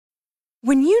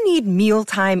When you need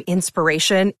mealtime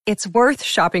inspiration, it's worth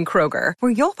shopping Kroger,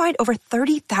 where you'll find over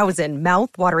 30,000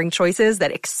 mouth-watering choices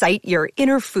that excite your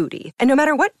inner foodie. And no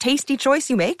matter what tasty choice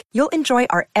you make, you'll enjoy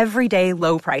our everyday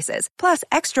low prices, plus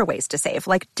extra ways to save,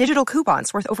 like digital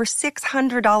coupons worth over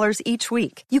 $600 each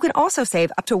week. You can also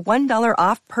save up to $1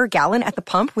 off per gallon at the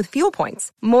pump with fuel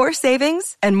points. More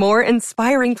savings and more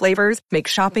inspiring flavors make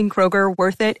shopping Kroger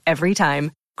worth it every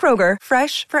time. Kroger,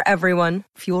 fresh for everyone.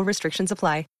 Fuel restrictions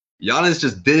apply. Giannis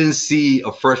just didn't see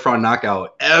a first-round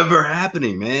knockout ever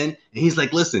happening, man. And he's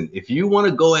like, listen, if you want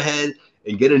to go ahead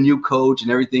and get a new coach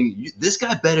and everything, this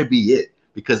guy better be it,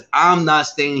 because I'm not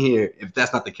staying here if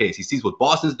that's not the case. He sees what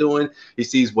Boston's doing. He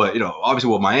sees what, obviously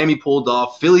what Miami pulled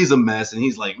off. Philly's a mess. And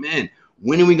he's like, man,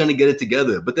 when are we going to get it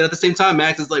together? But then at the same time,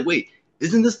 Max is like, wait,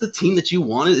 isn't this the team that you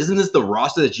wanted? Isn't this the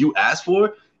roster that you asked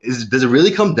for? Does it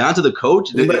really come down to the coach?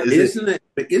 But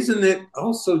isn't it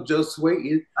also just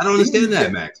wait? I don't understand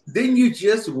that, Max. Didn't you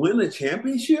just win a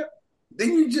championship?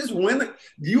 Didn't you just win it?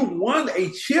 You won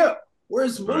a chip.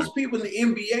 Whereas most people in the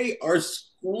NBA are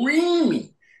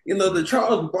screaming. The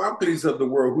Charles Barkleys of the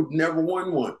world who've never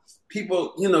won one.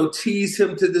 People, tease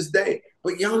him to this day.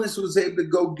 But Giannis was able to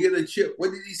go get a chip.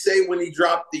 What did he say when he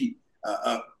dropped the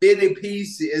 50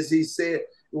 piece, as he said,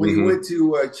 when he went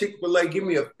to Chick-fil-A, give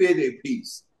me a 50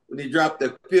 piece. When he dropped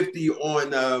the 50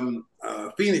 on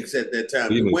Phoenix at that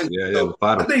time.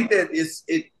 I think that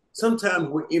it. Sometimes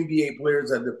with NBA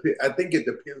players, I think it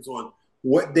depends on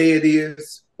what day it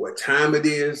is, what time it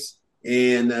is,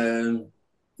 and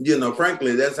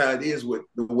frankly, that's how it is with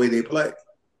the way they play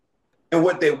and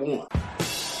what they want.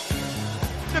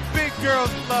 The big girls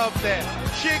love that.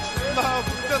 Chicks love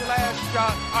the last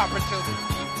shot opportunity.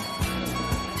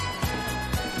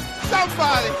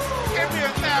 Somebody give me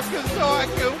a napkin so I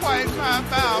can wipe my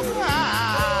mouth.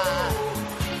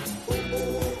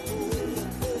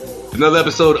 Another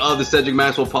episode of the Cedric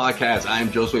Maxwell Podcast. I am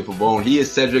Josue Pavone. He is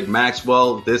Cedric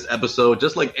Maxwell. This episode,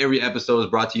 just like every episode, is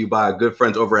brought to you by our good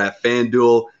friends over at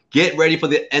FanDuel. Get ready for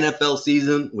the NFL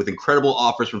season with incredible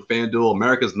offers from FanDuel,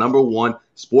 America's #1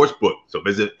 sports book. So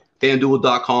visit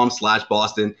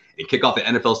FanDuel.com/Boston and kick off the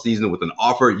NFL season with an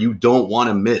offer you don't want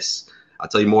to miss. I'll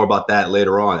tell you more about that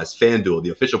later on. That's FanDuel, the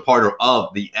official partner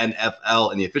of the NFL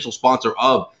and the official sponsor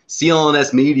of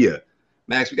CLNS Media.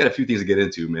 Max, we got a few things to get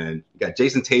into, man. We got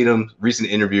Jayson Tatum's recent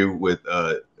interview with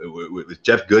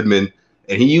Jeff Goodman,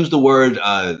 and he used the word,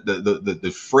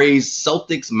 the phrase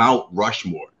Celtics Mount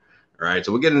Rushmore. All right,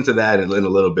 so we'll get into that in a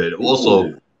little bit.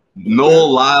 Also,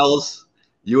 Noel Lyles,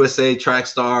 USA track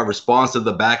star, response to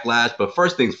the backlash. But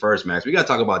first things first, Max, we got to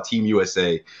talk about Team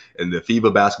USA and the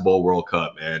FIBA Basketball World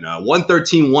Cup. And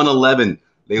 113-111,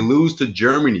 they lose to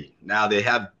Germany. Now they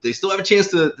still have a chance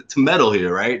to medal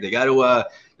here, right? They got to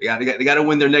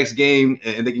win their next game,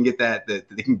 and they can get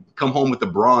they can come home with the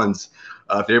bronze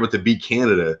if they're able to beat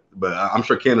Canada. But I'm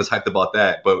sure Canada's hyped about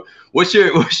that. But what's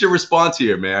your response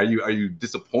here, man? Are you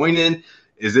disappointed?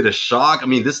 Is it a shock? I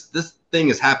mean, this thing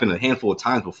has happened a handful of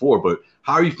times before, but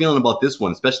how are you feeling about this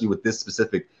one, especially with this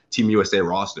specific Team USA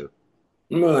roster?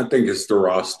 Well, I think it's the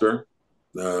roster.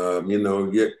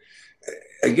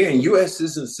 Again, U.S.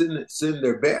 isn't sending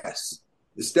their best.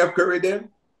 Is Steph Curry there?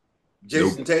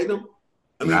 Jayson Tatum?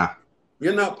 I mean,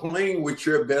 You're not playing with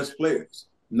your best players.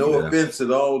 No offense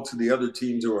at all to the other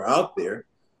teams who are out there,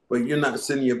 but you're not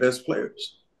sending your best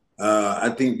players. I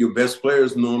think your best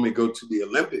players normally go to the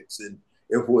Olympics, and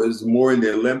if it was more in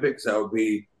the Olympics, I'd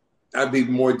be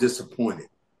more disappointed.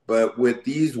 But with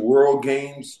these World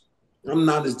Games, I'm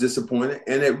not as disappointed,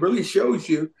 and it really shows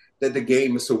you that the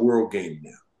game is a world game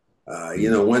now.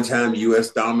 One time the U.S.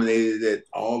 dominated it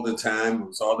all the time; it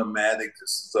was automatic.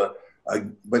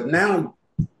 But now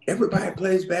everybody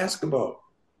plays basketball.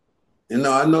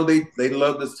 I know they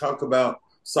love to talk about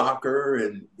soccer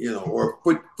and or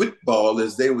football,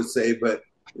 as they would say, but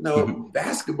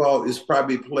basketball is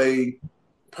probably played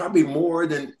more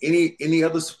than any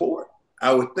other sport,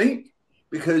 I would think,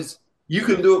 because you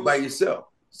can do it by yourself.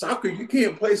 Soccer, you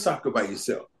can't play soccer by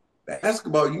yourself.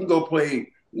 Basketball, you can go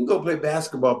play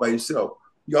basketball by yourself.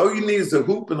 All you need is a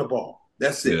hoop and a ball.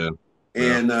 That's it. Yeah.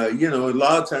 And a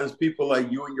lot of times people like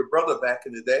you and your brother back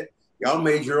in the day, y'all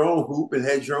made your own hoop and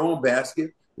had your own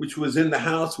basket, which was in the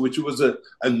house, which was a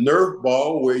Nerf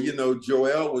ball where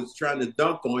Joel was trying to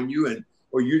dunk on you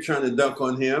or you're trying to dunk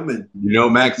on him. And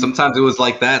Max, sometimes it was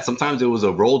like that. Sometimes it was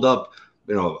a rolled up,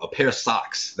 a pair of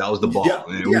socks. That was the ball. Yeah,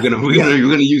 and we're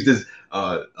gonna use this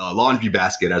laundry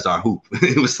basket as our hoop.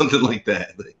 It was something like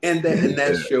that. And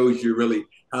that shows you really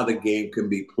how the game can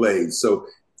be played. So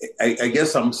I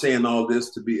guess I'm saying all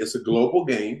this it's a global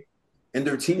game, and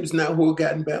there are teams now who have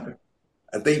gotten better.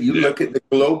 I think you look at the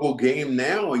global game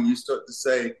now and you start to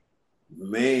say,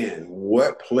 Man,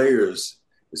 what players?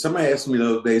 Somebody asked me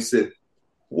the other day, said,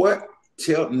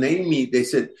 name me, they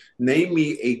said, name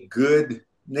me a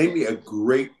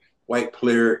great white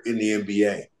player in the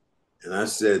NBA. And I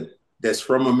said, that's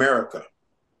from America.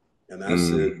 And I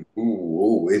said,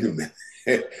 wait a minute.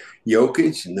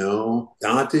 Jokic, no.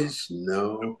 Doncic,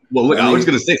 no. Well, look, I was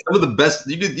going to say some of the best.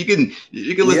 You can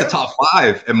list the top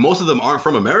 5, and most of them aren't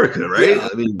from America, right? Yeah,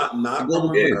 I mean, not from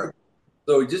America.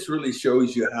 So it just really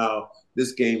shows you how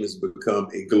this game has become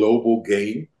a global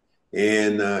game,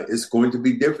 and it's going to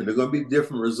be different. There are going to be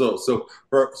different results. So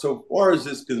far as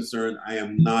this is concerned, I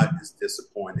am not as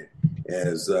disappointed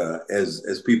as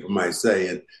people might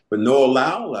say. But Noah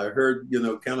Lowell, I heard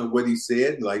kind of what he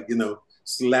said, like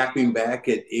slapping back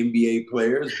at NBA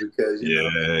players because he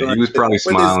was probably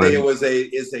smiling.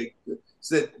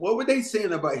 What were they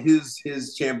saying about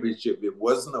his championship? It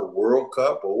wasn't a World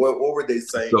Cup, or what were they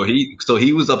saying? So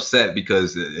he was upset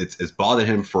because it's bothered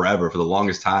him forever, for the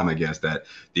longest time, I guess, that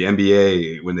the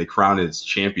NBA, when they crown its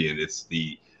champion, it's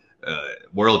the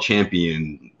world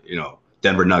champion,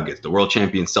 Denver Nuggets, the world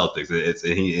champion Celtics.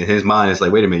 In his mind, it's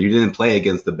like, wait a minute, you didn't play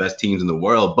against the best teams in the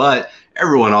world. But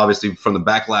everyone, obviously, from the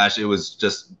backlash, it was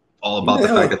just all about the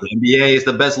fact that the NBA is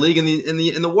the best league in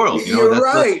the world. You're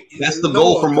right. That's the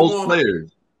goal for most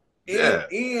players.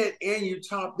 And you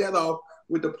top that off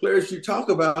with the players you talk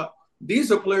about.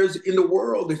 These are players in the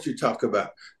world that you talk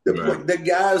about. The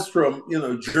guys from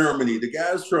Germany, the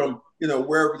guys from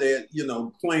wherever they're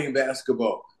playing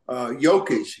basketball.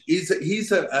 Jokic,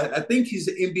 I think he's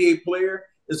an NBA player,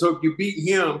 and so if you beat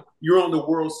him, you're on the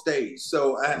world stage.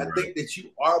 So I think that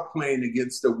you are playing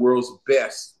against the world's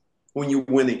best when you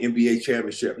win an NBA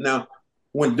championship. Now,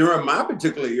 during my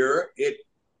particular era, it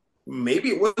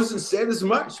wasn't said as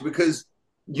much because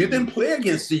you didn't play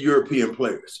against the European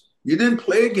players. You didn't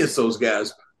play against those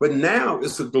guys. But now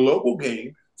it's a global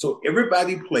game, so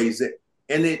everybody plays it,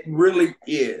 and it really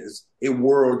is a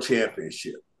world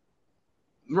championship.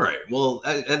 Right. Well,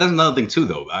 that's another thing too,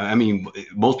 though. I mean,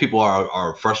 most people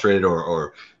are frustrated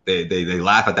or they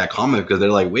laugh at that comment because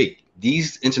they're like, wait,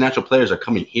 these international players are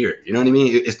coming here. You know what I mean?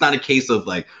 It's not a case of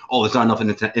like, oh, there's not enough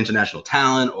international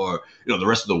talent, or the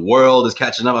rest of the world is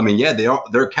catching up. I mean, yeah,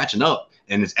 they're catching up,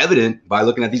 and it's evident by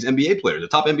looking at these NBA players, the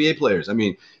top NBA players. I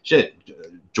mean, shit,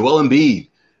 Joel Embiid,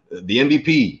 the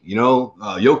MVP,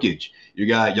 Jokic. You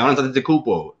got Giannis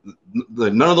Antetokounmpo.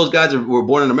 None of those guys were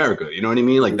born in America. You know what I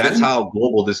mean? Like, that's how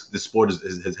global this sport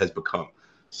has become.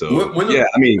 So, when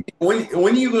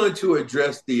are you going to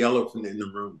address the elephant in the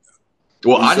room?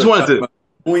 Well, I just wanted to.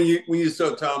 When you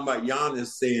start talking about Giannis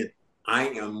saying, I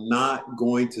am not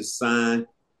going to sign,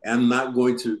 I'm not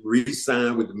going to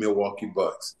re-sign with the Milwaukee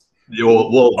Bucks.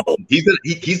 Well,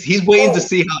 he's waiting to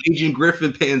see how Adrian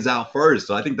Griffin pans out first.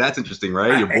 So I think that's interesting,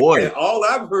 right? Your boy. And all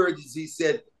I've heard is he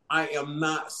said, I am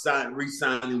not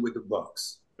re-signing with the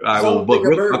Bucks. All right,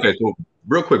 so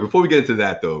real quick, before we get into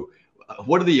that, though,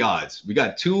 what are the odds? We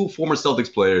got 2 former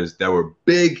Celtics players that were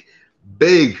big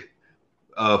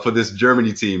for this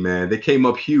Germany team, man. They came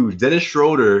up huge. Dennis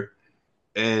Schroeder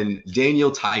and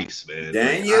Daniel Theis, man.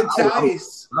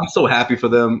 I'm so happy for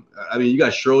them. I mean, you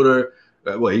got Schroeder.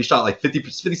 He shot like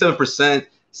 57%,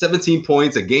 17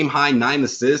 points, a game high 9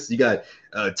 assists. You got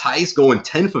Theis going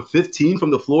 10 for 15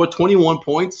 from the floor, 21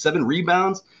 points, 7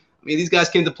 rebounds. I mean, these guys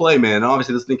came to play, man.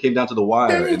 Obviously, this thing came down to the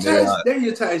wire.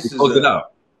 Daniel Theis is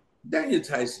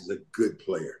a good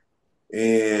player.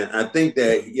 And I think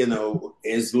that,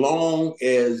 as long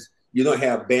as you don't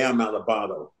have Bam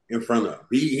Adebayo in front of him,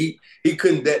 he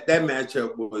couldn't, that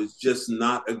matchup was just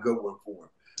not a good one for him.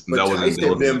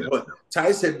 But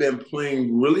Theis had been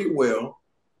playing really well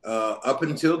up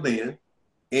until then.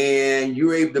 And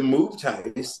you're able to move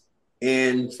Theis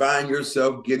and find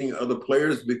yourself getting other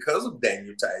players because of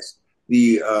Daniel Theis,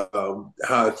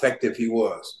 how effective he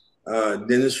was.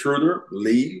 Dennis Schroeder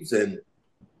leaves and,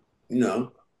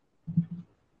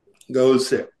 goes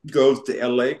to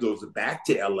LA, goes back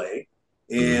to LA,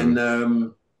 and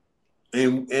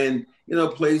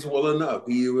plays well enough.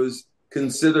 He was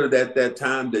considered at that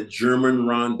time the German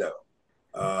Rondo.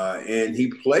 And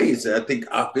he plays, I think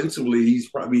offensively, he's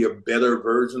probably a better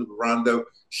version of Rondo,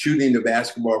 shooting the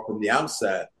basketball from the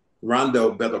outside.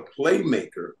 Rondo, better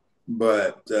playmaker.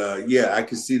 But, I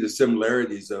can see the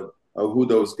similarities of who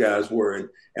those guys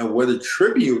were and what a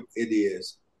tribute it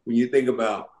is when you think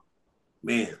about,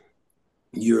 man,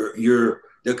 they're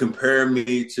comparing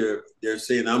me to, they're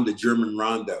saying I'm the German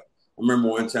Rondo. I remember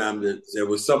one time that there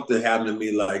was something happened to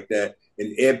me like that,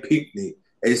 and Ed Pinckney,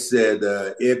 they said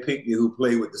Ed Pinckney, who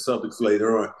played with the Celtics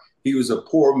later on, he was a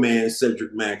poor man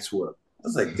Cedric Maxwell. I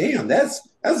was like, damn, that's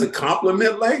a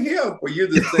compliment like him for you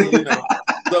to say,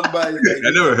 somebody like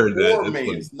I never heard that. Poor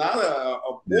man. It's not a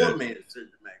poor man,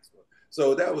 Cedric Maxwell.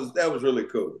 So that was really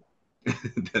cool.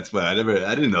 That's fine. I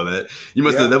didn't know that. You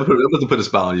must have that must have put a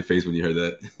smile on your face when you heard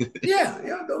that.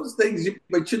 yeah, those things.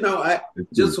 But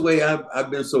just the way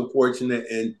I've been so fortunate,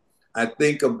 and I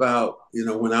think about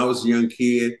when I was a young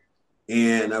kid,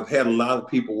 and I've had a lot of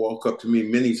people walk up to me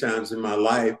many times in my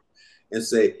life and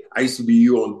say, "I used to be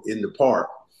you in the park,"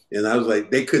 and I was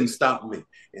like, they couldn't stop me.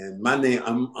 And my name,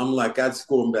 I'm like, I'd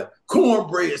score them back.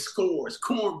 Cornbread scores,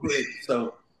 cornbread.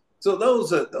 So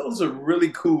those are really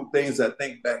cool things. I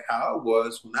think back how I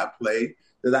was when I played,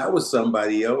 that I was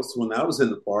somebody else when I was in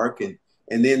the park, and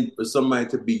then for somebody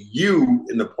to be you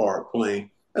in the park playing,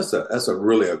 that's a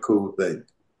really a cool thing.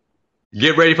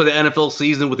 Get ready for the NFL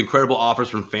season with incredible offers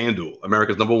from FanDuel,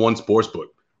 America's #1 sportsbook.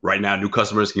 Right now, new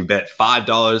customers can bet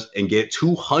 $5 and get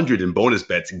 $200 in bonus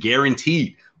bets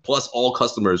guaranteed. Plus, all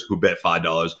customers who bet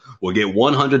 $5 will get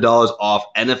 $100 off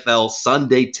NFL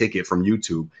Sunday Ticket from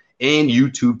YouTube and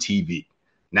YouTube TV.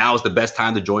 Now is the best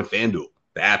time to join FanDuel.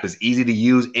 The app is easy to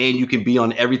use, and you can be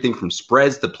on everything from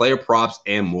spreads to player props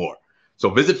and more. So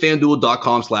visit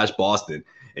FanDuel.com/Boston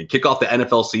and kick off the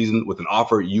NFL season with an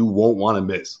offer you won't want to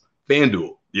miss.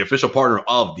 FanDuel, the official partner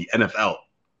of the NFL.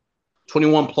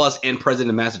 21 plus and present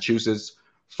in Massachusetts.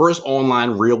 First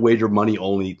online real wager money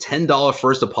only. $10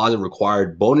 first deposit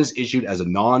required. Bonus issued as a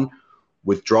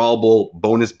non-withdrawable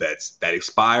bonus bets that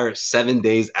expire 7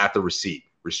 days after receipt.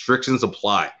 Restrictions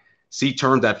apply. See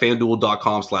terms at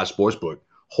FanDuel.com/sportsbook.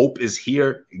 Hope is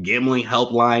here. Gambling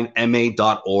helpline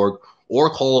ma.org or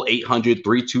call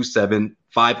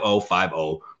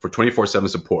 800-327-5050 for 24/7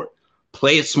 support.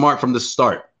 Play it smart from the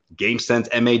start.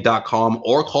 GameSenseMA.com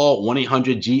or call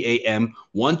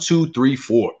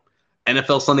 1-800-GAM-1234.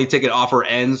 NFL Sunday Ticket offer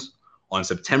ends on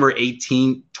September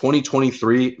 18,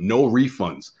 2023. No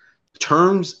refunds.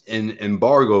 Terms and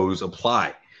embargoes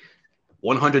apply.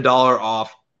 $100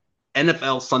 off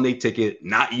NFL Sunday Ticket,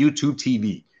 not YouTube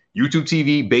TV. YouTube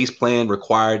TV base plan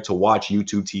required to watch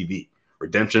YouTube TV.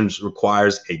 Redemptions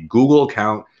requires a Google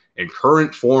account and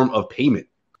current form of payment.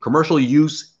 Commercial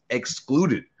use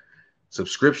excluded.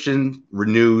 Subscription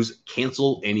renews.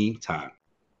 Cancel anytime.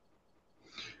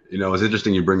 It's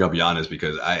interesting you bring up Giannis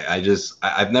because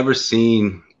I've never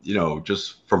seen,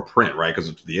 just from print, right? Because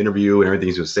of the interview and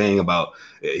everything he was saying about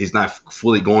he's not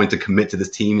fully going to commit to this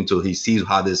team until he sees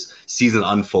how this season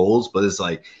unfolds. But it's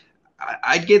like,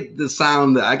 I get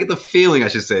the feeling, I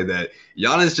should say, that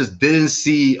Giannis just didn't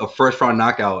see a first round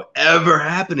knockout ever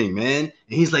happening, man. And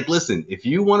he's like, listen, if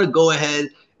you want to go ahead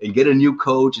and get a new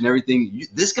coach and everything,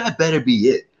 this guy better be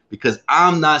it, because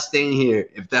I'm not staying here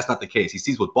if that's not the case. He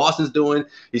sees what Boston's doing.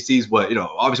 He sees what,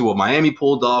 obviously what Miami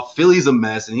pulled off. Philly's a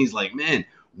mess. And he's like, man,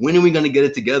 when are we going to get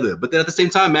it together? But then at the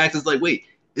same time, Max is like, wait,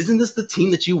 isn't this the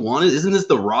team that you wanted? Isn't this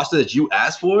the roster that you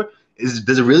asked for?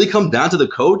 Does it really come down to the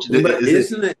coach? But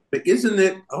isn't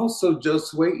it also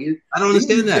just wait? I don't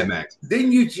understand that, Max.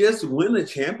 Didn't you just win a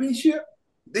championship?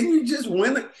 Didn't you just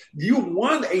win you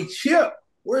won a chip?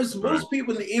 Whereas most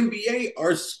people in the NBA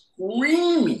are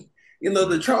screaming.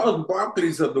 The Charles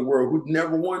Barkleys of the world who've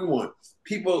never won one.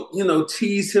 People,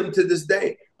 tease him to this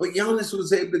day. But Giannis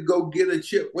was able to go get a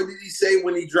chip. What did he say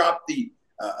when he dropped the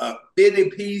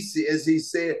 50 piece, as he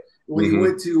said, when he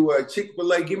went to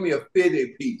Chick-fil-A, give me a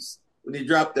 50 piece. When he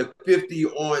dropped the 50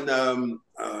 on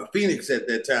Phoenix at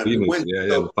that time.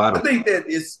 I think that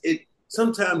it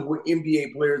sometimes with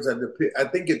NBA players, I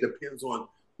think it depends on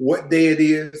what day it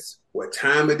is, what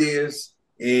time it is,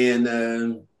 and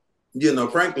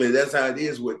frankly, that's how it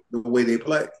is with the way they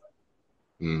play.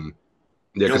 Yeah,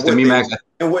 because to me, Max,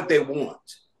 and what they want.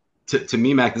 To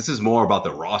me, Mac, this is more about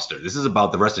the roster. This is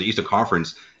about the rest of the Eastern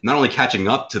Conference, not only catching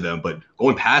up to them, but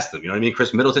going past them. You know what I mean?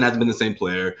 Chris Middleton hasn't been the same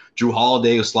player. Drew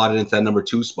Holiday was slotted into that number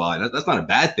 2 spot. That's not a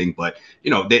bad thing, but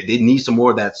they need some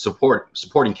more of that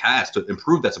supporting cast to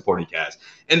improve that supporting cast,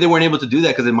 and they weren't able to do that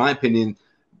because, in my opinion,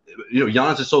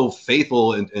 Giannis is so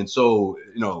faithful and so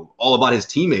all about his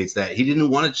teammates that he didn't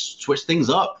want to switch things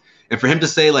up. And for him to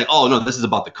say like, oh no, this is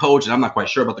about the coach, and I'm not quite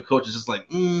sure about the coach, it's just like,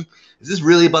 is this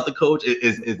really about the coach?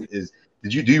 Do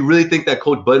you really think that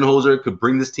Coach Budenholzer could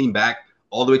bring this team back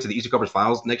all the way to the Eastern Conference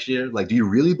Finals next year? Like, do you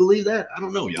really believe that? I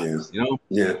don't know, Giannis.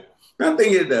 Yeah, I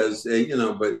think it does.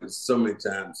 But so many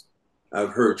times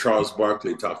I've heard Charles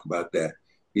Barkley talk about that.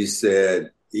 He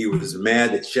said he was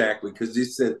mad at Shaq because he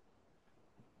said,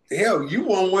 hell, you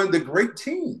won one of the great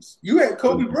teams. You had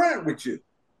Kobe Bryant with you.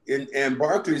 And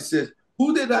Barkley says,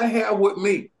 who did I have with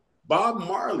me? Bob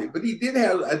Marley. But he did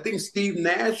have, I think Steve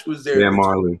Nash was there. Yeah,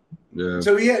 Marley. Yeah.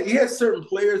 So he had certain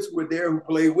players who were there who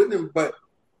played with him. But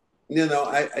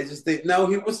I just think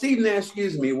Steve Nash.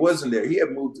 Excuse me, he wasn't there. He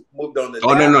had moved on to.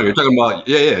 Oh no, you're talking about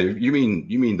You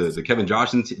mean the Kevin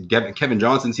Johnson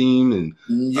team and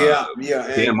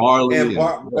Dan Marley and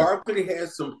Barkley had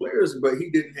some players, but he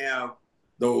didn't have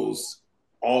those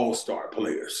all-star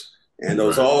players, and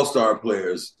those all-star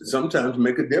players sometimes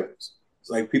make a difference. It's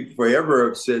like people forever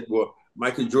have said, well,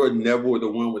 Michael Jordan never would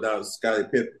have won without Scottie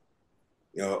Pippen,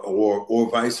 or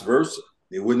vice versa.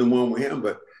 They wouldn't have won with him,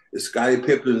 but is Scottie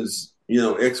Pippen's,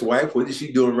 ex-wife, what is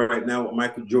she doing right now with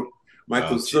Michael Jordan?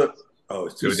 Michael's son. Oh,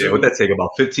 it's too soon. Would that take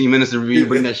about 15 minutes to review?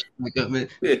 Bring that shit back up, man.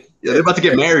 Yeah, they're about to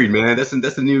get married, man. That's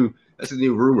the new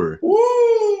rumor.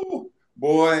 Woo,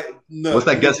 boy. No. What's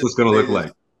that guest list gonna look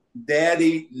like?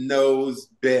 Daddy knows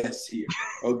best here.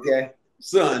 Okay,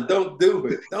 son, don't do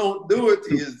it. Don't do it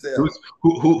to yourself.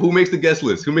 Who makes the guest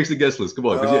list? Who makes the guest list? Come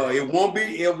on. It won't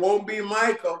be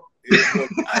Michael. It will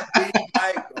not be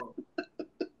Michael.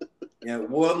 It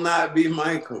will not be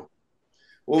Michael.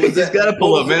 What was that? He's got to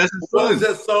pull up, man. That's his son. What was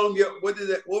that song?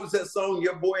 What was that song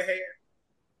your boy had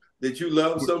that you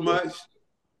love so much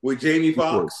with Jamie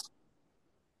Foxx?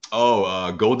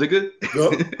 Oh, Gold Digger.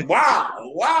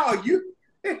 Wow, you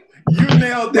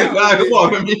nailed that. Nah, come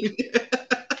on,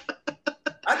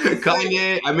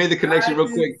 Kanye. I made the connection real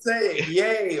quick. Say it.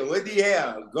 Yay! What do you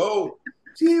have? Go.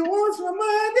 She wants my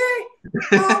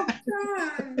money all the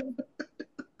time.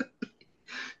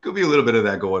 Could be a little bit of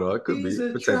that going on. Could He's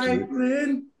be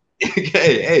potentially.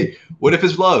 Hey, what if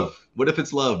it's love? What if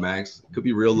it's love, Max? Could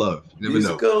be real love. You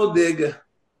never know. Gold digger.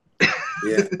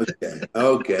 Yeah.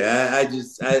 Okay.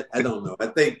 I don't know. I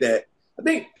think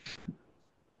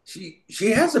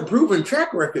she has a proven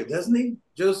track record, doesn't he,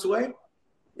 Josue?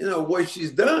 What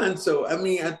she's done. So I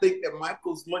think that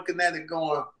Michael's looking at it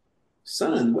going,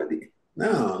 son, what do you?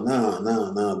 No,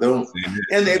 don't.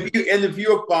 And if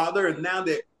you're a father, and now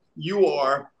that you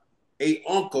are a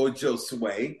uncle,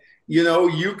 Josue,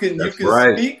 you can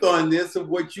speak on this of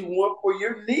what you want for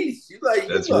your niece.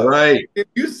 Right. If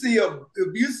you see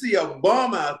a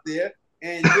bum out there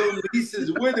and your niece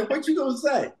is with him, what you gonna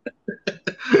say?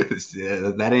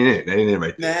 Yeah, that ain't it. That ain't it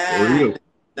right there.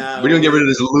 Nah, we're gonna get rid of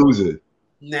this loser.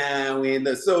 Nah, we ain't.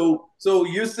 So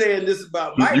you're saying this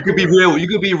about Michael? You could be real. You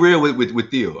could be real with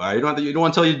Theo. All right, you don't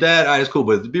want to tell your dad. All right, it's cool,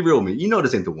 but be real with me.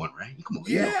 This ain't the one, right? Come on.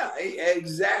 Yeah,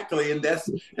 exactly, and that's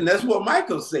what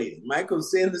Michael's saying.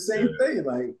 Michael's saying the same thing,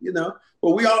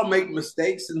 But we all make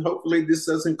mistakes, and hopefully this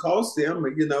doesn't cost him.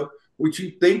 What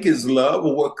you think is love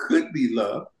or what could be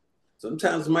love,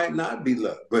 sometimes might not be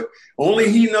love. But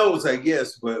only he knows, I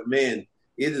guess. But man,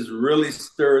 it has really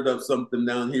stirred up something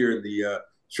down here in the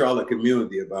Charlotte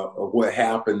community about what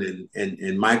happened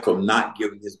and Michael not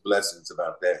giving his blessings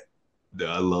about that.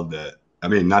 Yeah, I love that.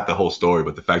 Not the whole story,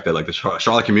 but the fact that the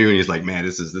Charlotte community is like, man,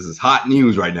 this is hot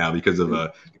news right now because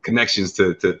of connections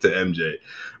to MJ.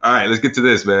 All right, let's get to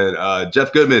this, man.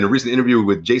 Jeff Goodman, a recent interview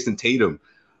with Jayson Tatum.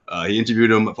 He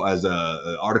interviewed him as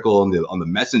an article on the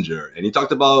Messenger, and he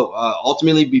talked about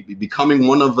ultimately becoming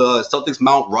one of Celtics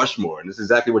Mount Rushmore, and this is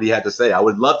exactly what he had to say. I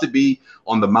would love to be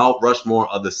on the Mount Rushmore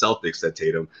of the Celtics, said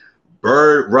Tatum.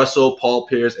 Bird, Russell, Paul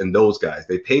Pierce, and those guys,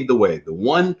 they paved the way. The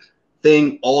one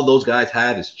thing all those guys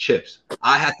had is chips.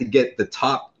 I had to get to the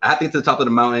top of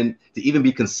the mountain to even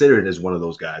be considered as one of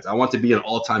those guys. I want to be an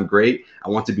all-time great. I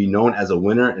want to be known as a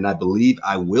winner, and I believe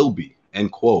I will be.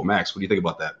 End quote. Max, what do you think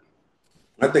about that?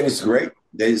 I think it's great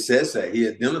that he says that. He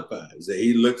identifies that.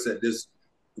 He looks at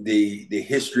the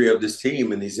history of this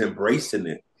team, and he's embracing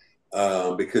it.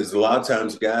 Because a lot of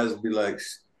times guys be like,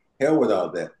 hell with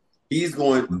all that. He's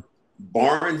going,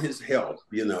 barring his health,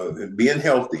 being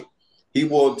healthy,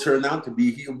 he'll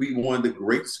be one of the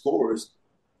great scorers.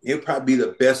 He'll probably be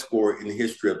the best scorer in the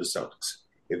history of the Celtics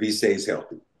if he stays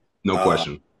healthy. No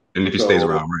question. And if he stays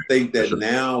around, right? I think that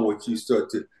now what you start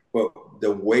to, but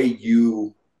the way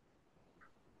you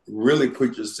really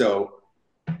put yourself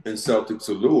in Celtics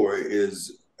allure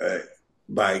is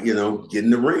by, getting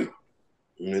the ring.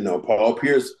 Paul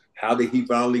Pierce, how did he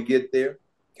finally get there?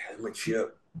 Got him a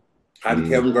chip. How did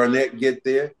Kevin Garnett get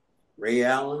there? Ray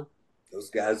Allen, those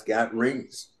guys got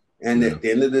rings. And at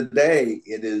the end of the day,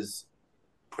 it is,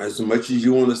 as much as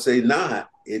you want to say not,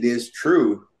 it is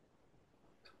true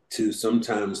to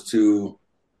sometimes to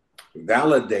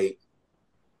validate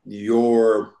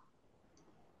your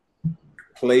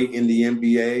play in the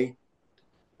NBA,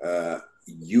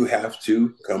 you have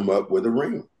to come up with a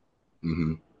ring.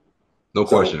 Mm-hmm. No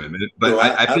question. But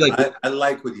I feel like I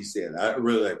like what he said. I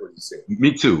really like what he said.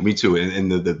 Me too.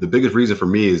 And the biggest reason for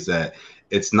me is that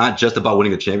it's not just about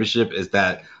winning a championship, is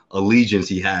that allegiance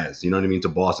he has, you know what I mean, to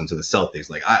Boston, to the Celtics.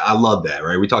 Like, I love that,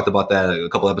 right? We talked about that a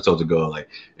couple episodes ago. Like,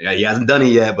 yeah, he hasn't done it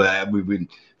yet, but we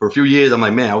for a few years, I'm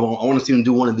like, man, I want to see him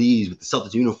do one of these with the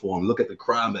Celtics uniform. Look at the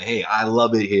crowd, but hey, I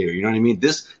love it here. You know what I mean?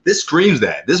 This screams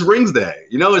that. This rings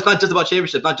that. You know, it's not just about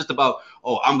championship, not just about,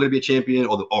 oh, I'm going to be a champion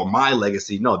or my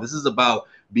legacy. No, this is about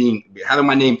having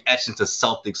my name etched into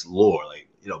Celtics lore, like,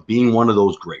 you know, being one of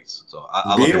those greats. So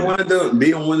I being love one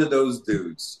of those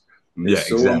dudes. It's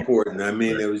so important. I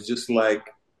mean, It was just like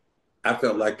I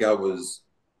felt like I was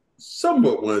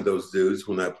somewhat one of those dudes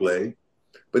when I played.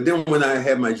 But then when I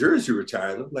had my jersey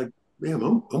retired, I'm like, man,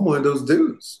 I'm one of those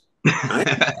dudes.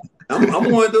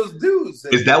 I'm one of those dudes.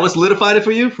 Is that what solidified it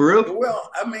for you, for real?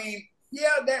 Well, I mean, yeah,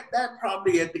 that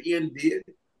probably at the end did,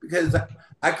 because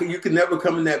you can never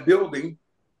come in that building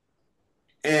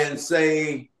and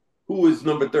say, who is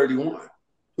number 31?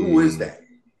 Who is that?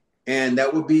 And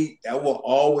that will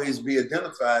always be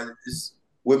identified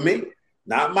with me.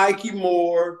 Not Mikey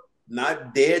Moore,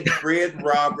 not dead Fred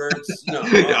Roberts. No,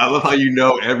 I love how you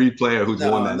know every player who's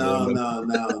won that. No,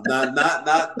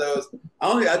 not those.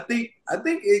 I think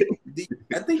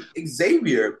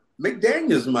Xavier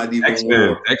McDaniels might even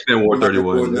X-Men wore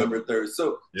 31. Number 30.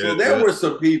 So there were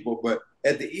some people, but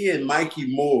at the end,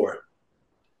 Mikey Moore.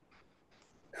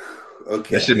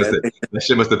 Okay. That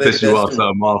shit must have pissed you off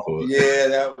something awful. Yeah,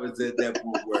 that was at that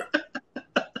point where.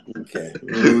 Okay.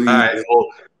 All right.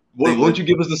 Well, why don't you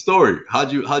give us the story?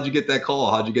 How'd you get that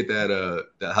call? How'd you get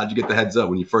how'd you get the heads up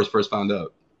when you first found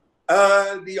out?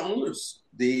 The owners,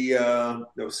 the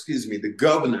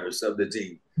governors of the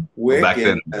team, Wick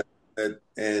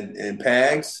and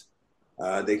Pags,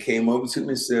 they came over to me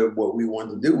and said, what we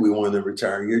want to do, we want to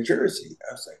retire your jersey.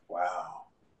 I was like, wow.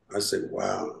 I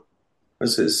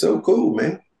said, so cool,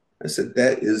 man. I said,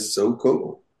 that is so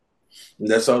cool. And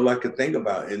that's all I could think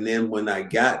about. And then when I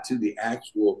got to the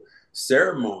actual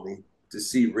ceremony to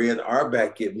see Red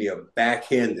Auerbach give me a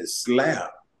backhanded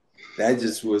slap, that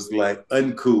just was like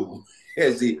uncool.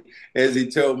 As he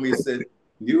told me, he said,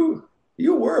 you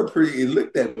were he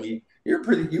looked at me,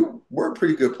 you were a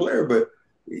pretty good player, but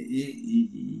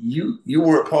you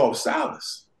weren't Paul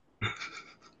Silas.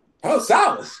 Paul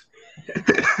Silas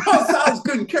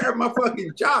couldn't carry my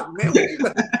fucking jock, man.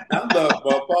 I love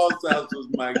Paul Silas was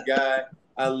my guy.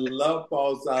 I love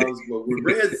Paul Silas, but when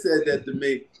Red said that to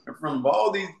me, and from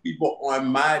all these people on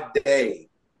my day,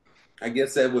 I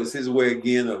guess that was his way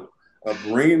again of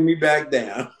bringing me back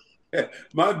down.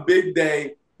 My big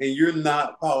day, and you're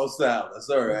not Paul Silas.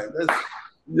 All right.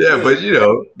 But you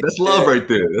know, that's love right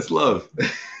there. That's love.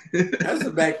 That's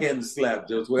a backhanded slap,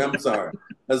 Joseph. I'm sorry.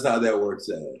 That's how that works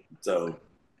out. So,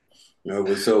 it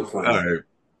was so funny. All right.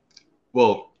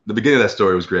 Well, the beginning of that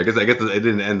story was great. I guess it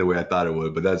didn't end the way I thought it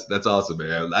would, but that's awesome,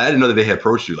 man. I didn't know that they had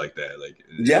approached you like that, like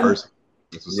in person.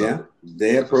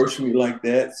 They approached me like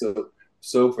that.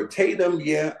 So for Tatum,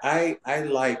 yeah, I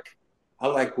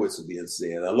like what's being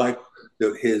said. I like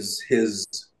his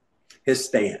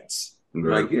stance.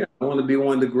 Right. Like, yeah, I want to be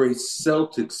one of the great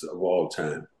Celtics of all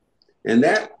time, and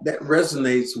that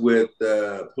resonates with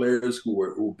players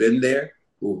who've been there,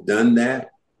 who've done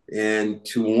that. And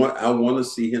I want to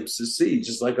see him succeed,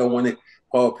 just like I wanted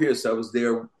Paul Pierce. I was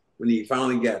there when he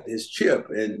finally got his chip,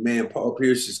 and man, Paul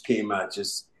Pierce just came out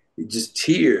just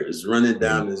tears running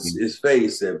down his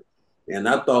face, and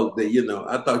I thought that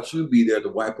I thought you'd be there to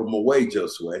wipe him away,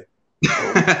 Josue.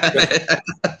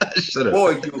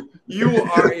 Boy, you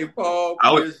are a Paul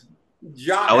Pierce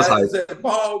jock. I was hyped.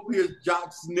 Paul Pierce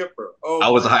jock sniffer. I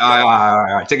was hyped. All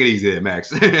right, take it easy there,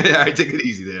 Max. All right, take it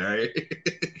easy there. All right.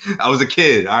 I was a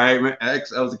kid. All right,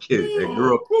 Max. I was a kid. I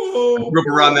grew up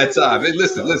around that time. Hey,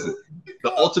 listen.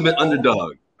 The ultimate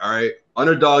underdog. All right,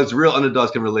 real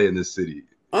underdogs can relate in this city.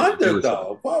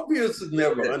 Underdog. Paul Pierce is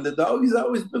never underdog. He's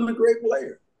always been a great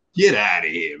player. Get out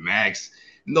of here, Max.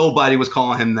 Nobody was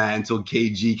calling him that until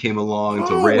KG came along,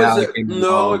 until Ray Allen came along.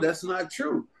 No, that's not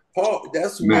true. Paul,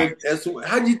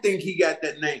 how do you think he got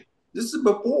that name? This is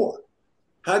before.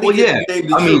 How did he get the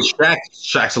name? I mean,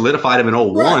 Shaq solidified him in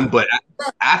 01, but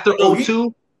after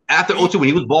 02, when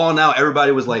he was balling out,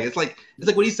 everybody was like, it's like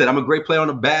what he said. I'm a great player on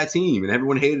a bad team, and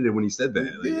everyone hated it when he said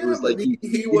that. Like, it was like he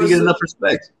didn't get enough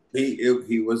respect.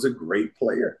 He was a great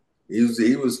player.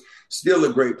 He was still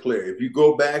a great player. If you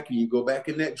go back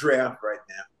in that draft right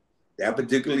now, that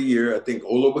particular year, I think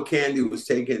Olo Candy was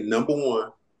taken number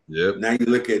 1. Yep. Now you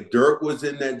look at Dirk was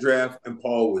in that draft and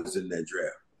Paul was in that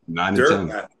draft. 9 and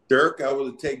 10. Dirk, I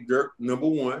would take Dirk number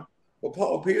 1. But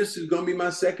Paul Pierce is going to be my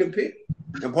second pick.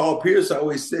 And Paul Pierce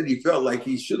always said he felt like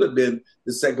he should have been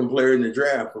the second player in the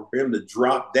draft. For him to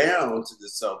drop down to the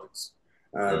Celtics,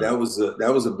 that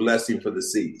was a blessing for the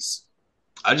C's.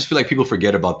 I just feel like people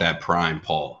forget about that prime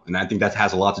Paul, and I think that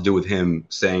has a lot to do with him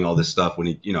saying all this stuff when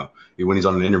when he's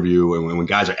on an interview and when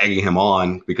guys are egging him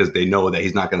on because they know that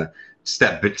he's not gonna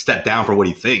step down from what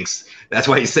he thinks. That's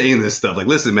why he's saying this stuff. Like,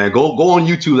 listen, man, go on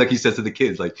YouTube, like he says to the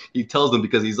kids. Like he tells them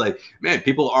because he's like, man,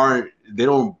 they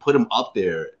don't put him up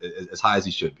there as high as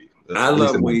he should be. I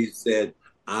love when he said,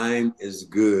 "I'm as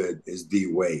good as D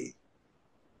Wade."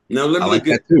 Now let me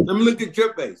look at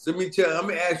your face. Let me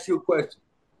ask you a question.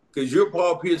 Because you're a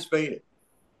Paul Pierce fan.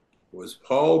 Was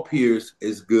Paul Pierce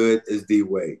as good as D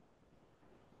Wade?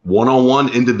 One-on-one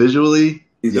individually?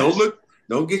 Yes.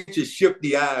 Don't get your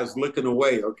shifty eyes looking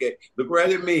away, okay? Look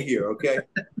right at me here, okay?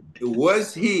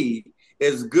 Was he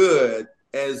as good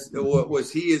as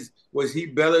was he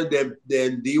better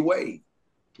than D Wade?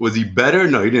 Was he better?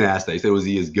 No, he didn't ask that. He said, was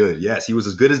he as good? Yes, he was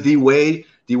as good as D Wade.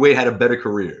 D Wade had a better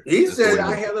career. He said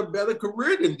I had a better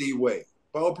career than D Wade.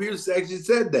 Paul Pierce actually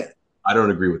said that. I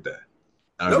don't agree with that.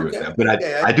 But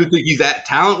I do think he's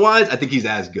talent-wise, I think he's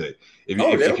as good.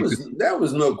 That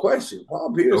was no question.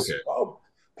 Paul Pierce. Okay.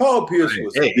 Paul Pierce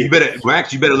was. Hey, you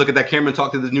better look at that camera and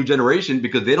talk to this new generation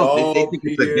because they think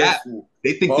there's a gap.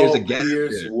 They think there's a gap. Paul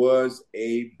Pierce was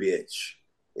a bitch,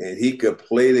 and he could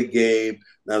play the game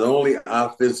not only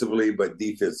offensively but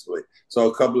defensively. So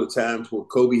a couple of times where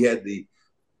Kobe had the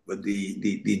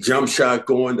jump shot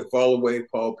going, the fall away,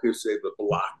 Paul Pierce was able to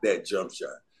block that jump shot.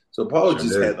 So Paul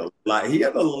had a lot. He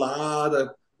had a lot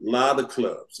of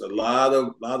clubs, a lot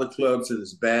of clubs in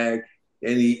his bag,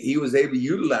 and he was able to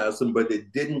utilize them, but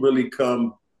it didn't really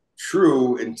come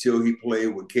true until he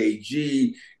played with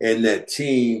KG and that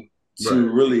team to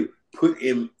really put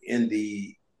him in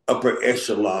the upper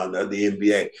echelon of the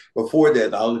NBA. Before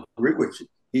that, I'll agree with you.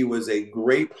 He was a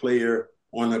great player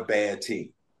on a bad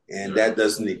team, and that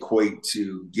doesn't equate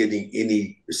to getting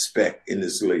any respect in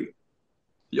this league.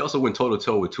 He also went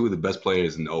toe-to-toe with two of the best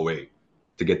players in 2008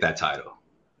 to get that title.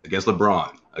 Against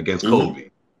LeBron, against Kobe.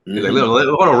 Mm-hmm. He's like,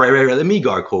 hold on, Ray, let me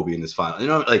guard Kobe in this final. You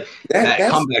know, like that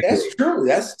comeback. That's true.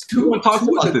 That's two of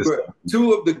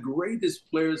the greatest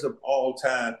players of all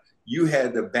time. You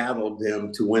had to battle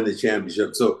them to win the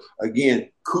championship. So, again,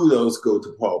 kudos go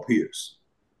to Paul Pierce.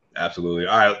 Absolutely.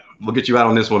 All right, we'll get you out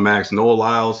on this one, Max. Noah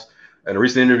Lyles. In a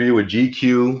recent interview with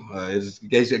GQ, I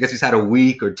guess he's had a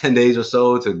week or 10 days or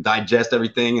so to digest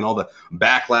everything and all the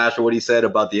backlash of what he said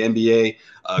about the NBA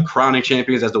crowning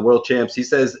champions as the world champs. He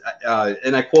says,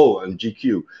 and I quote on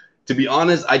GQ, "To be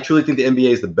honest, I truly think the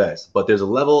NBA is the best, but there's a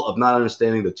level of not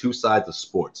understanding the two sides of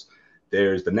sports.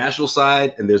 There's the national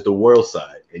side and there's the world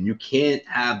side, and you can't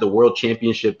have the world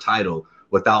championship title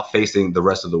without facing the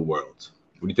rest of the world."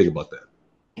 What do you think about that?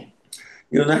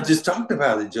 I just talked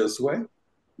about it, Josue.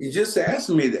 You just asked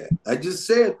me that. I just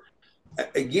said,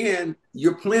 again,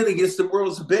 you're playing against the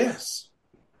world's best.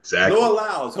 Exactly. Noah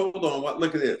Lyles, hold on.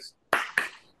 Look at this.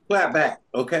 Clap back,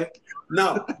 okay?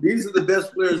 No, these are the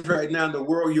best players right now in the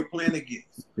world you're playing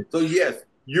against. So, yes,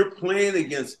 you're playing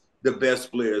against the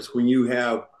best players when you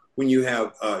have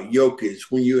Jokic,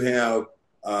 when you have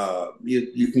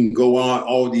you can go on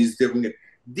all these different.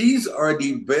 These are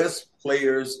the best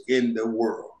players in the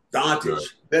world. Doncic,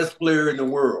 best player in the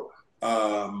world.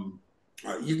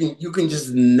 You can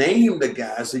just name the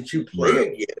guys that you play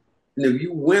against, and if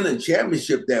you win a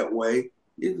championship that way,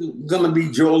 it's gonna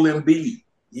be Joel Embiid.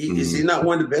 Is he not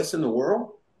one of the best in the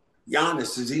world?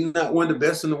 Giannis, is he not one of the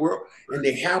best in the world? And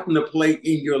they happen to play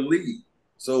in your league.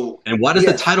 So, and why does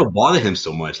the title bother him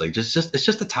so much? Like, it's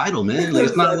just a title, man. Like,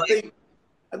 it's not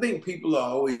I think people are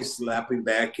always slapping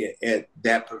back at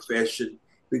that profession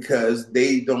because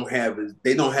they don't have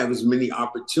as many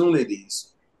opportunities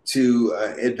to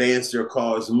advance their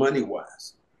cause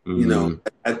money-wise. Mm-hmm.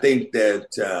 I think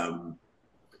that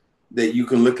that you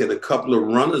can look at a couple of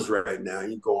runners right now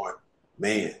and you're going,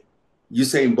 man,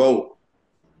 Usain Bolt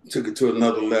took it to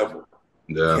another level.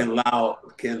 Yeah.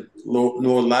 Can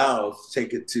Noah Lyles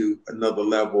take it to another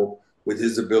level with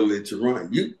his ability to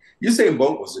run? Usain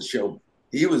Bolt was a showman.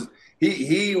 He was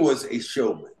a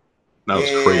showman. That was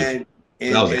crazy.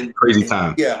 That was a crazy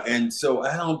time. Yeah, and so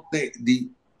I don't think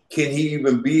can he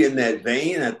even be in that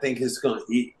vein? I think it's going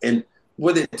to. And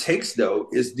what it takes though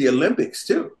is the Olympics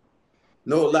too.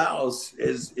 Noah Lyles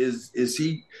is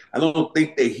he? I don't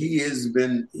think that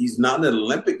he's not an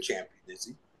Olympic champion, is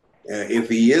he? If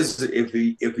he is,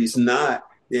 if he's not,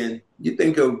 then you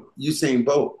think of Usain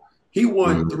Bolt. He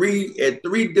won three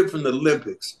different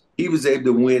Olympics. He was able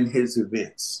to win his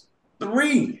events.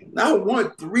 Three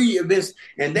events,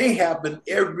 and they happen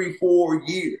every 4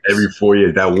 years. Every 4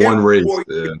 years, that one race.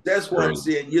 That's what I'm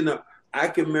saying. I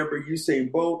can remember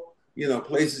Usain Bolt.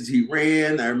 Places he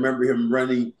ran. I remember him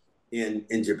running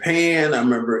in Japan. I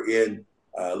remember in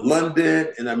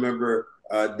London, and I remember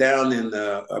down in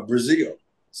Brazil.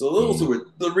 So those were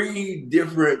 3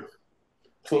 different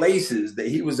places that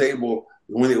he was able,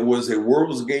 when it was a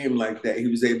World's game like that, he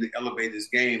was able to elevate his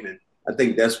game. And I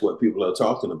think that's what people are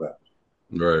talking about.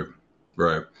 Right.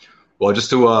 Well, just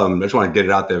to I just want to get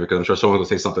it out there because I'm sure someone will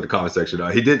say something in the comment section.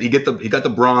 He got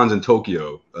the bronze in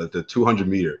Tokyo, the 200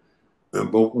 meter. But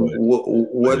what's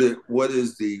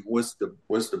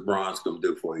the bronze gonna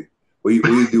do for you? What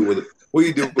you do with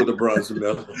the bronze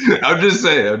medal? I'm just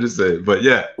saying. But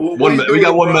yeah, we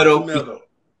got one medal. What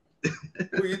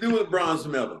you do with the bronze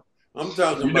medal? I'm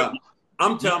talking about.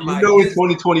 In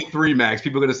 2023, Max.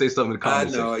 People are gonna say something in the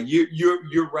comments. I know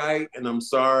you're right, and I'm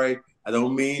sorry. I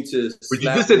don't mean to. But you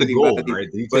did say the gold,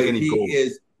 right? Did you take any gold?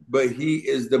 But he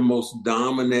is the most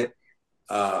dominant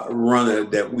runner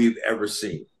that we've ever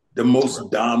seen. The most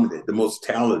dominant, the most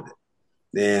talented,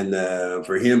 and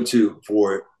for him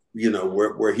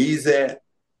where he's at,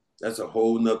 that's a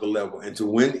whole nother level. And to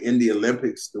win in the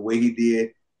Olympics the way he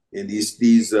did in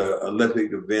these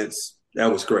Olympic events,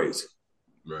 that was crazy.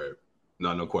 Right.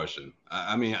 No question.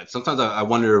 I mean, sometimes I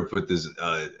wonder if with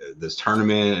this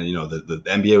tournament and the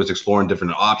NBA was exploring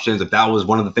different options, if that was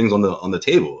one of the things on the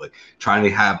table, like trying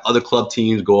to have other club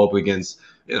teams go up against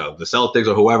the Celtics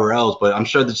or whoever else. But I'm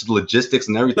sure the logistics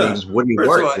and everything just wouldn't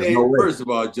work. First of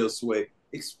all, Josue,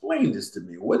 explain this to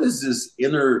me. What is this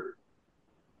inter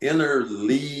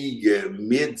league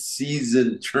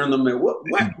mid-season tournament?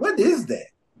 What is that?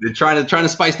 They're trying to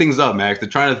spice things up, Max. They're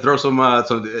trying to throw some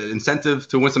incentive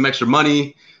to win some extra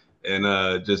money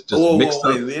and just mix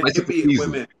up.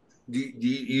 Wait,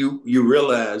 you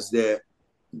realize that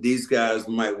these guys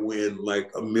might win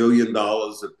like $1 million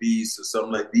a piece or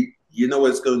something like that? You know what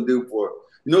it's going to do for?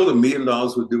 You know what $1 million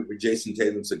would do for Jayson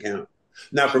Tatum's account?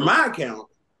 Now, for my account,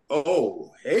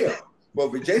 oh hell!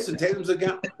 But for Jayson Tatum's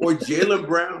account or Jaylen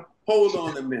Brown, hold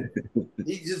on a minute.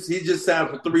 He just signed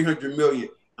for $300 million.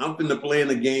 I'm finna play in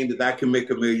a game that I can make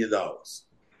 $1 million.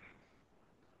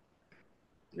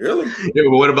 Really? Yeah,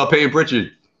 but what about paying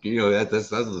Pritchard?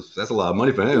 That's a lot of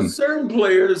money for him. Certain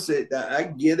players, I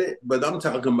get it, but I'm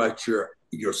talking about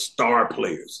your star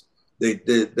players,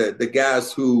 the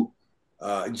guys who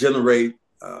generate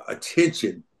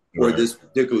attention for this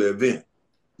particular event.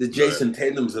 The Jayson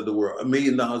Tatums of the world. $1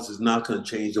 million is not going to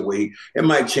change the way it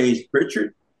might change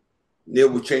Pritchard.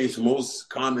 It will change most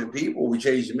common people. It will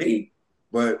change me.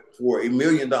 But for $1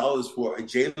 million for a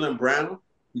Jaylen Brown,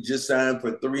 who just signed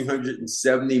for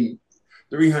 $307 million,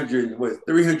 they're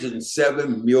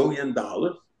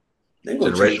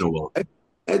going to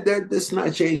change. That's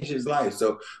not changing his life.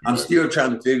 So I'm still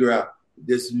trying to figure out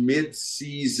this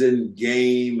mid-season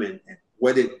game and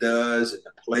what it does and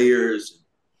the players.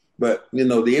 But the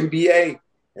NBA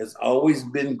has always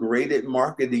been great at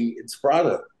marketing its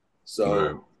product.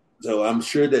 So I'm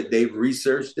sure that they've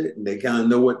researched it and they kind of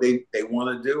know what they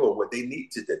want to do or what they need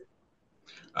to do.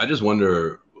 I just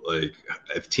wonder,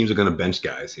 if teams are going to bench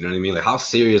guys, you know what I mean? Like, how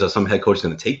serious are some head coaches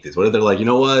going to take this? What if they're like, you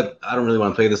know what? I don't really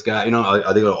want to play this guy.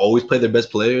 Are they going to always play their best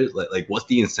players? Like, what's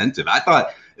the incentive? I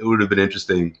thought it would have been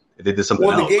interesting if they did something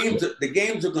else. The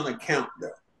games are going to count, though.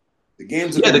 The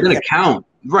games they're going to count.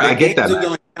 Right, I get that. The games are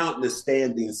going to count in the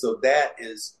standings, so that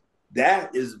is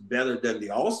better than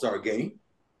the All-Star game.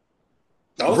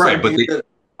 Right, but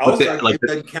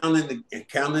doesn't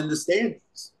count in the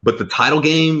standings. But the title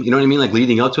game, you know what I mean? Like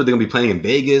leading up to it, they're gonna be playing in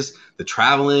Vegas. The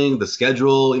traveling, the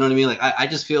schedule, you know what I mean? Like I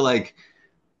just feel like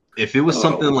if it was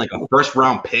something like a first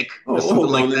round pick or something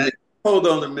like that. Hold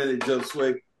on a minute,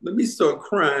 Josue. Let me start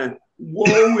crying. Whoa,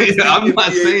 I'm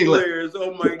not saying players.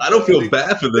 Oh my God, I don't feel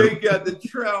bad for them. They got to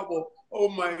travel. Oh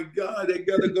my God, they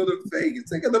got to go to Vegas.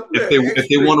 They got to play if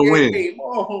they want to win.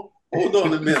 Oh, hold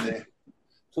on a minute.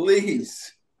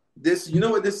 Please. You know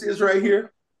what this is right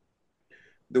here?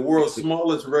 The world's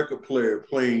smallest record player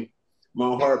playing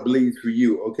My Heart Bleeds for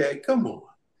You. Okay, come on.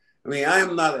 I mean, I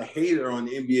am not a hater on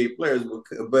NBA players,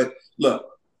 but look,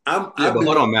 hold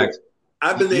on, Max.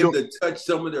 I've been able to touch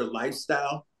some of their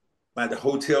lifestyle by the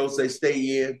hotels they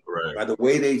stay in, by the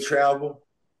way they travel.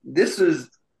 If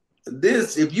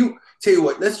you tell you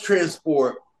what, let's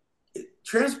transport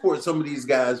some of these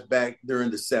guys back during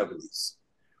the 70s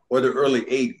or the early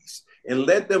 80s. And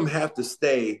let them have to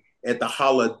stay at the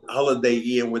Holiday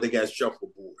Inn where they got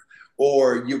shuffleboard,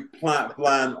 or you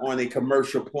flying on a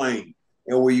commercial plane,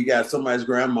 and where you got somebody's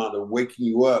grandmother waking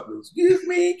you up. Excuse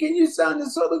me, can you sign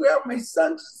this autograph? My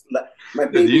son, my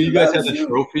baby. Do you guys have the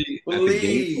trophy?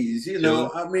 Please,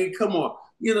 I mean, come on.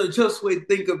 Just wait.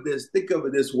 Think of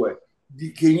it this way.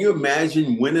 Can you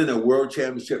imagine winning a world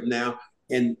championship now,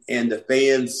 and the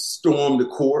fans storm the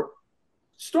court?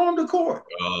 Storm the court.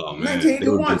 Oh, man.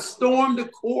 1981, storm the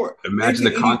court. Imagine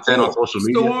the content on social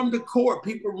media. Storm the court.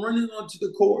 People running onto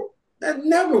the court. That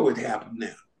never would happen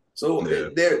now. So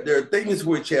there are things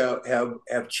which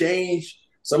have changed,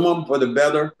 some of them for the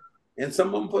better and some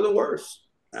of them for the worse.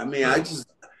 I mean, I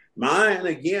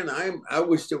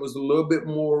wish there was a little bit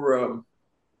more,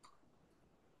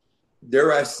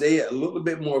 dare I say it, a little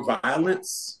bit more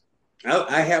violence.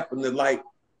 I happen to like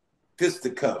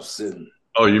fisticuffs and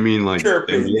you mean like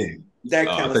chirping, that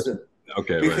kind of stuff.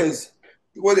 Okay, because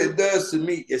what it does to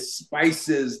me, it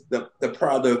spices the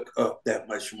product up that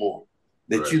much more.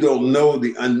 That you don't know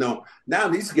the unknown. Now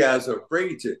these guys are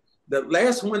afraid to. The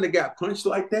last one that got punched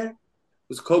like that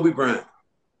was Kobe Bryant.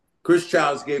 Chris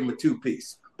Childs gave him a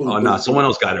 2-piece. No, someone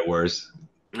else got it worse.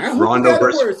 Rondo got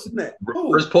it worse than that.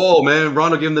 Chris Paul, man.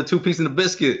 Rondo gave him the 2-piece and the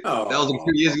biscuit. That was a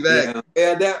few years back.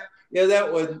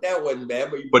 That wasn't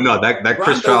bad. But no, that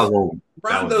Chris Childs one.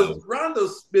 Rondo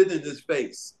spit in his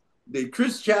face. The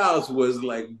Chris Childs was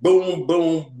like boom,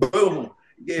 boom, boom.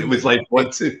 It was like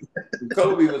 1-2.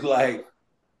 Kobe was like,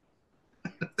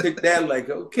 took that like,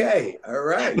 okay, all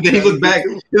right. But then he looked back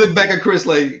at Chris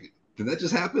like, did that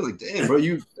just happen? Like, damn, bro,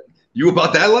 you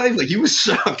about that life? Like, he was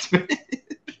shocked, man.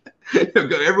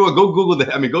 Everyone go Google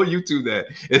that. I mean, go YouTube that.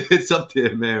 It's up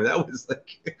there, man. That was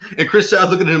like, and Chris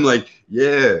Childs looking at him like,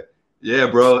 yeah,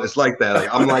 bro, it's like that. Like,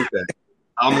 I'm like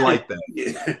that.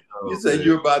 Yeah. You said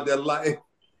you about that life.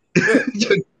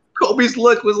 Kobe's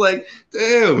look was like,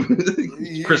 damn.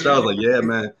 Chris Childs was like, yeah,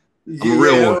 man. I'm a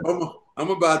real one. I'm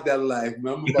about that life,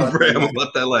 man. I'm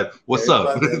about that life. What's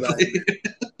up?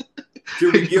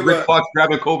 Should we give Rick Fox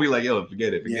grabbing Kobe like, yo,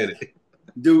 forget it.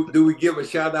 Do we give a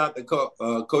shout out to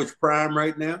Coach Prime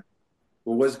right now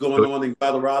for what's going on in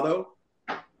Colorado?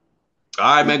 All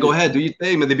right, man, go ahead. Do your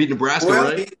thing, man. They beat Nebraska,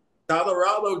 right?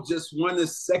 Colorado just won the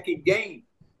second game.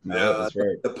 Yeah, that's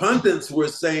right. The pundits were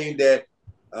saying that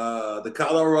the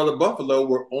Colorado Buffalo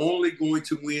were only going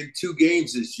to win 2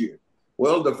 games this year.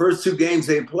 Well, the first 2 games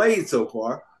they played so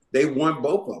far, they won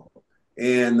both of them.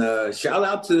 And shout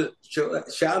out to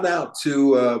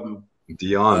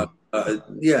Deion.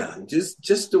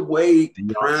 Just the way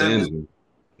Deion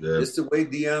just the way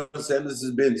Deion Sanders has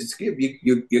been. Just give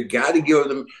you got to give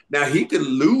them. Now he could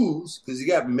lose because he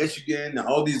got Michigan and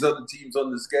all these other teams on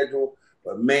the schedule.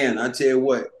 But man, I tell you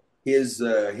what,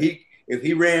 if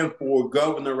he ran for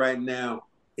governor right now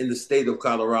in the state of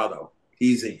Colorado,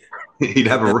 he's in. He'd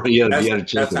have a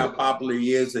chance. That's how popular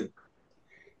he is, and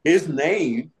his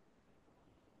name,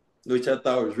 which I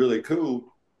thought was really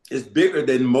cool, is bigger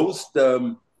than most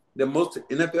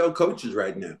NFL coaches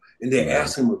right now. And they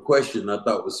asked him a question I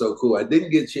thought was so cool. I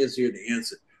didn't get a chance to hear the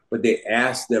answer, but they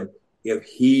asked him if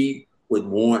he would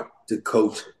want to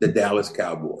coach the Dallas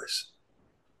Cowboys.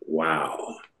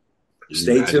 Wow.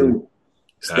 Stay tuned.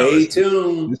 Stay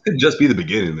tuned. This could just be the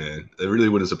beginning, man. It really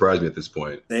wouldn't surprise me at this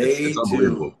point. It's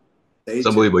unbelievable. It's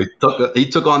unbelievable. He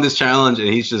took on this challenge, and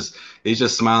he's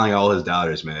just smiling at all his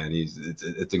doubters, man.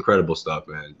 It's incredible stuff,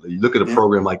 man. You look at a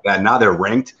program like that. Now they're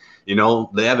ranked. You know,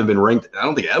 they haven't been ranked. I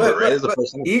don't think ever. Right? It's the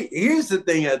first time. Here's the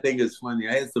thing I think is funny.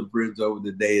 I had some friends over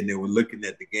the day, and they were looking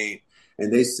at the game,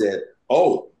 and they said,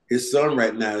 "Oh, his son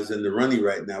right now is in the running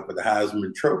right now for the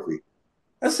Heisman Trophy."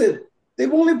 I said,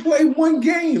 "They've only played 1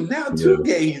 game now, 2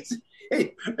 games.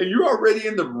 Hey, and you're already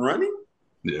in the running."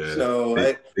 Yeah. So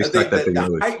I think that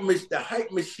the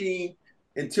hype machine,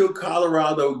 until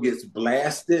Colorado gets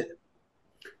blasted,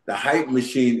 the hype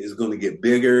machine is going to get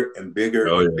bigger and bigger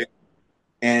and bigger.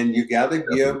 And you got to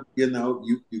give,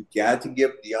 you got to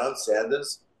give Deion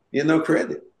Sanders,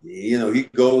 credit. He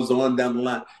goes on down the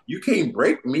line. You can't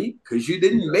break me because you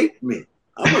didn't make me.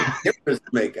 I'm a difference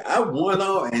maker. I won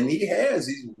all, and he has.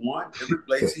 He's won every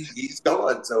place he's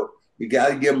gone. So you got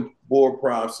to give him more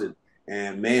props.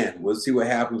 And man, we'll see what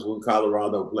happens when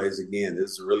Colorado plays again.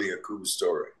 This is really a cool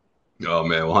story. Oh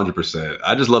man, 100%.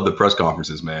 I just love the press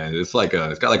conferences, man. It's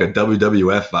it's got like a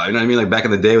WWF vibe. You know what I mean? Like back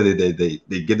in the day, where they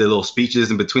give their little speeches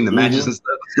in between the matches and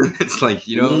stuff. It's like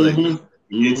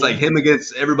it's like him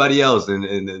against everybody else,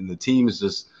 and the team is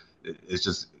just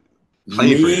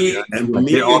playing for him. And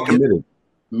they're all committed.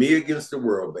 Me against the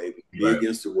world, baby. Me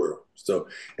against the world. So,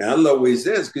 and I love what he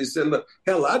says because he said, "Look,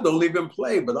 hell, I don't even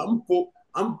play, but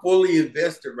I'm fully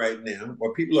invested right now,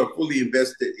 or people are fully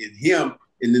invested in him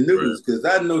in the news because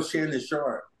I know Shannon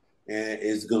Sharp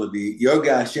is going to be your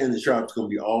guy. Shannon Sharp's going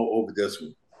to be all over this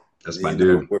one. That's my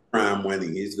dude. With Prime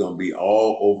winning, he's going to be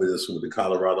all over this one with the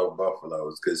Colorado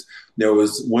Buffaloes because there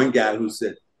was one guy who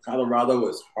said Colorado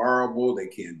is horrible. They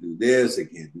can't do this. They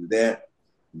can't do that.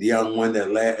 Deion won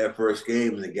that first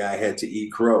game, and the guy had to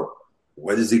eat crow.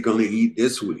 What is he going to eat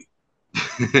this week?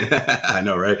 I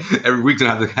know, right? Every week's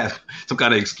gonna have to have some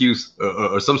kind of excuse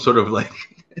or some sort of like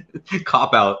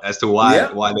cop out as to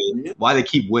why they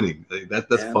keep winning. Like, that's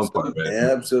the fun part, man.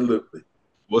 Absolutely.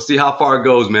 We'll see how far it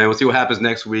goes, man. We'll see what happens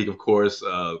next week, of course.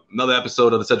 Another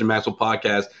episode of the Cedric Maxwell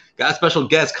podcast. Got a special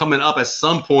guest coming up at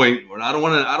some point. I don't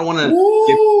want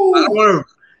to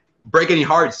break any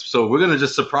hearts, so we're gonna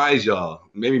just surprise y'all.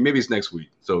 Maybe it's next week.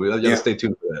 So y'all stay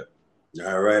tuned for that.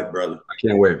 All right, brother. I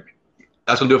can't wait.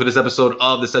 That's gonna do it for this episode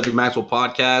of the Cedric Maxwell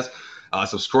podcast.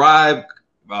 Subscribe,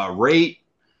 rate,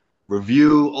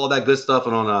 review, all that good stuff,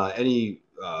 and on any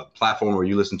platform where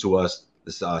you listen to us.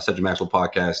 This Cedric Maxwell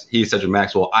podcast. He is Cedric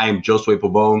Maxwell. I am Josue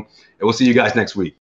Pavone, and we'll see you guys next week.